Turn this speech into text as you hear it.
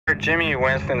Jimmy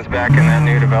Winston's back in that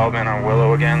new development on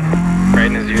Willow again, right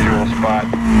in his usual spot.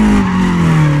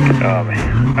 Oh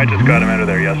man, I just got him out of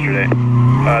there yesterday.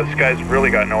 This guy's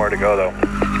really got nowhere to go though.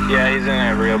 Yeah, he's in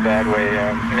a real bad way.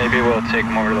 Maybe we'll take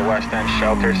him over to the West End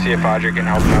shelter, see if Audrey can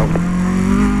help him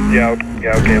out.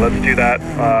 Yeah, okay, let's do that.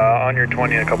 On your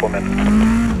 20 in a couple of minutes.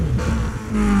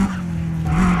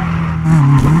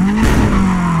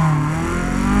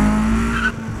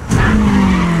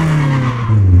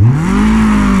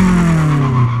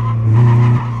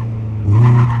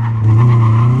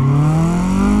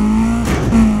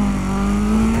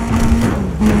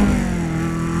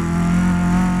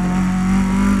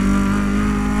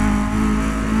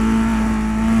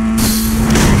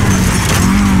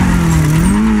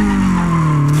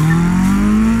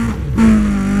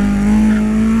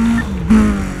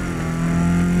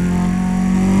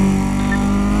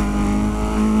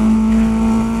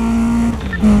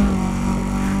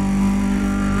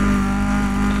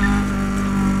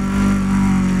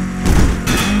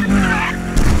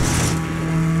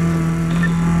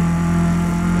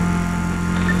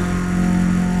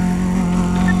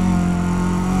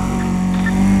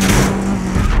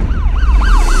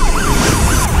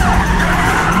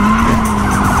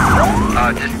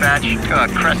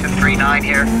 Crescent 3-9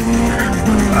 here.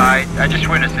 I just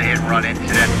witnessed a hit and run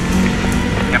incident.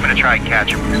 I'm gonna try and catch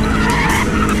him.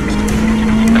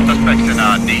 The suspect's in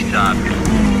a Nissan.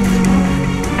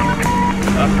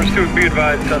 Pursuit, be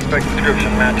advised, suspect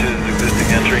description matches existing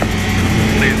entry.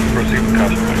 Please proceed with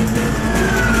caution.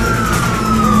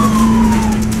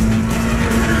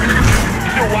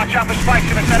 Still watch out for spikes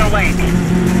in the center lane.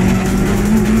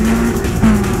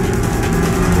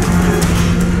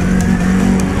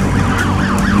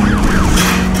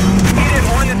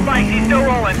 He's still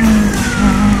rolling.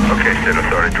 Okay, State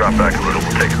Authority, drop back a little.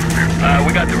 We'll take it from here.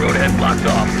 We got the road ahead blocked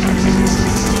off.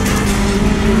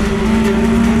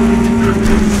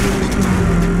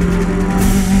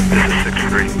 This is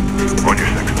 6-3. On your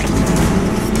 6.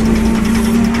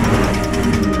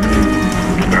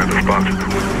 Start the response.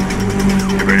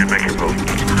 Get ready to make your move.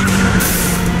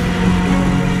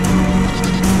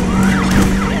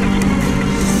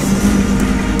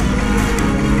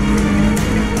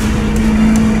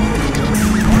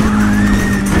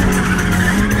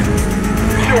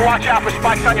 Watch out for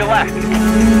spikes on your left.